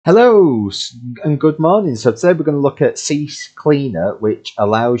Hello and good morning. So today we're going to look at CCleaner, which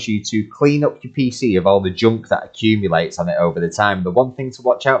allows you to clean up your PC of all the junk that accumulates on it over the time. The one thing to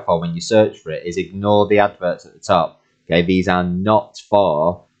watch out for when you search for it is ignore the adverts at the top. Okay, these are not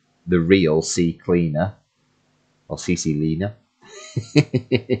for the real CCleaner or CCleaner.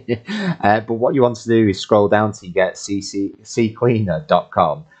 But what you want to do is scroll down till you get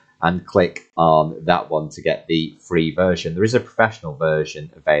CCleaner.com and click on that one to get the free version. There is a professional version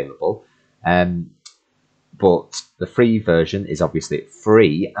available, but the free version is obviously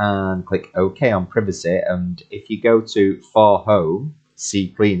free, and click OK on privacy. And if you go to For Home,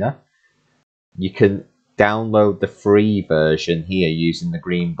 CCleaner, you can download the free version here using the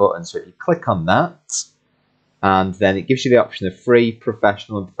green button. So if you click on that, and then it gives you the option of free,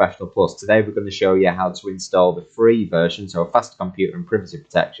 professional, and professional plus. Today we're going to show you how to install the free version, so a faster computer and privacy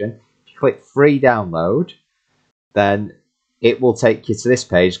protection. If you click free download, then it will take you to this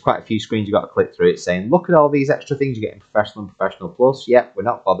page. Quite a few screens you've got to click through. It's saying, look at all these extra things you get in professional and professional plus. Yep, we're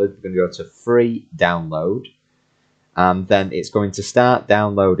not bothered. We're going to go to free download, and then it's going to start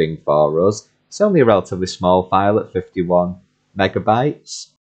downloading for us. It's only a relatively small file at 51 megabytes.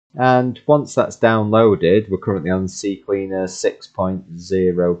 And once that's downloaded, we're currently on CCleaner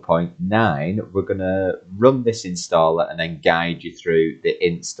 6.0.9. We're going to run this installer and then guide you through the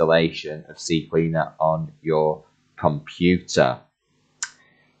installation of CCleaner on your computer.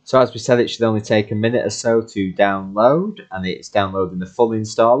 So as we said, it should only take a minute or so to download, and it's downloading the full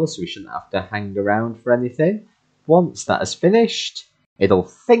installer, so we shouldn't have to hang around for anything. Once that is finished, it'll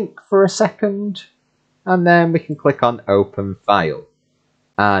think for a second, and then we can click on Open File.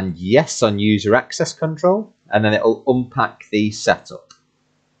 And yes on user access control, and then it'll unpack the setup.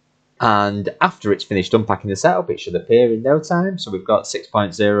 And after it's finished unpacking the setup, it should appear in no time. So we've got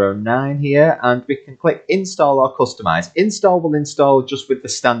 6.09 here, and we can click Install or Customize. Install will install just with the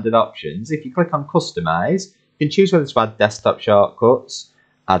standard options. If you click on Customize, you can choose whether to add desktop shortcuts,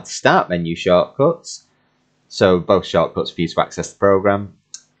 add start menu shortcuts, so both shortcuts for you to access the program.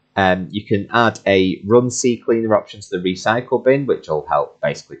 You can add a Run CCleaner option to the recycle bin, which will help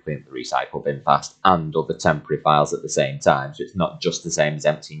basically clean up the recycle bin fast and other temporary files at the same time. So it's not just the same as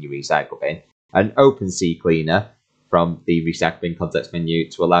emptying your recycle bin. And Open CCleaner from the recycle bin context menu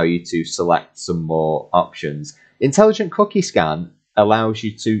to allow you to select some more options. Intelligent Cookie Scan allows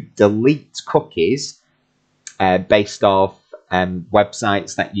you to delete cookies based off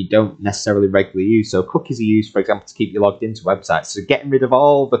websites that you don't necessarily regularly use. So cookies are used, for example, to keep you logged into websites. So getting rid of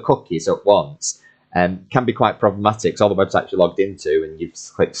all the cookies at once can be quite problematic. So all the websites you're logged into and you've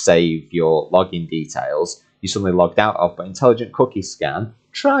clicked save your login details, you suddenly logged out of. But Intelligent Cookie Scan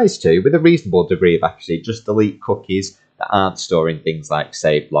tries to, with a reasonable degree of accuracy, just delete cookies that aren't storing things like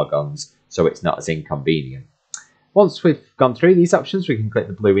saved logons, so it's not as inconvenient. Once we've gone through these options, we can click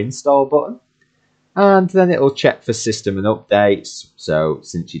the blue install button. And then it'll check for system and updates, so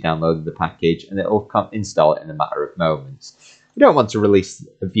since you downloaded the package, and it'll install it in a matter of moments. We don't want to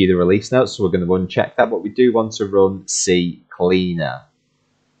view the release notes, so we're going to uncheck that, but we do want to run CCleaner.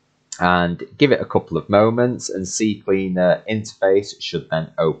 And give it a couple of moments, and CCleaner interface should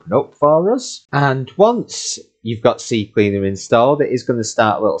then open up for us. And once you've got CCleaner installed, it is going to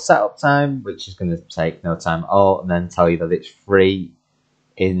start a little setup time, which is going to take no time at all, and then tell you that it's free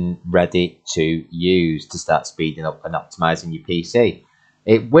ready to use to start speeding up and optimizing your PC.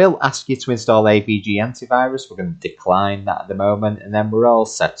 It will ask you to install AVG antivirus. We're going to decline that at the moment, and then we're all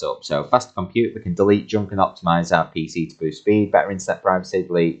set up. So faster compute, we can delete junk and optimize our PC to boost speed, better internet privacy,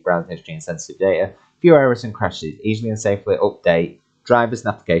 delete browsing history and sensitive data, fewer errors and crashes, easily and safely update drivers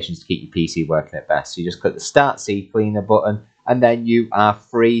and applications to keep your PC working at best. So you just click the Start CCleaner button, and then you are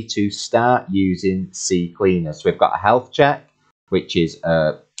free to start using CCleaner. So we've got a health check, which is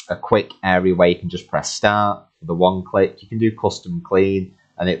a quick area where you can just press start for the one click. You can do custom clean,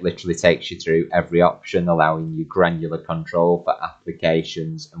 and it literally takes you through every option, allowing you granular control for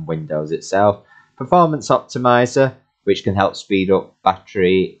applications and Windows itself. Performance optimizer, which can help speed up help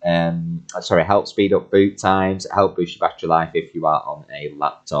speed up boot times, help boost your battery life if you are on a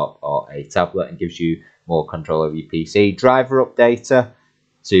laptop or a tablet, and gives you more control over your PC. Driver updater,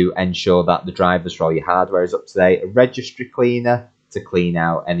 to ensure that the drivers for all your hardware is up to date. A registry cleaner to clean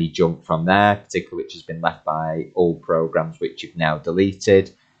out any junk from there, particularly which has been left by old programs which you've now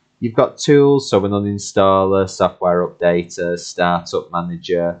deleted. You've got tools, so an uninstaller, software updater, startup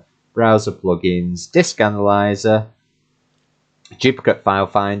manager, browser plugins, disk analyzer, duplicate file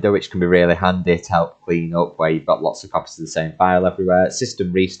finder, which can be really handy to help clean up where you've got lots of copies of the same file everywhere.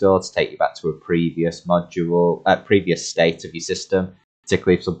 System restore to take you back to a previous state of your system,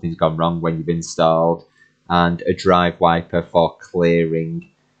 particularly if something's gone wrong when you've installed, and a drive wiper for clearing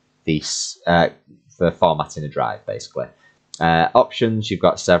for formatting a drive, basically. Options, you've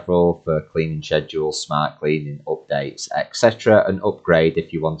got several for cleaning schedules, smart cleaning, updates, etc. And upgrade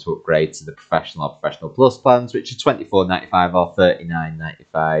if you want to upgrade to the professional or professional plus plans, which are $24.95 or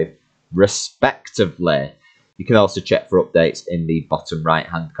 $39.95 respectively. You can also check for updates in the bottom right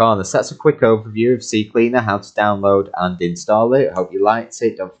hand corner. So that's a quick overview of CCleaner, how to download and install it. Hope you liked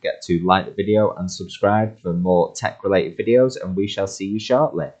it. Don't forget to like the video and subscribe for more tech related videos, and we shall see you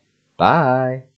shortly. Bye.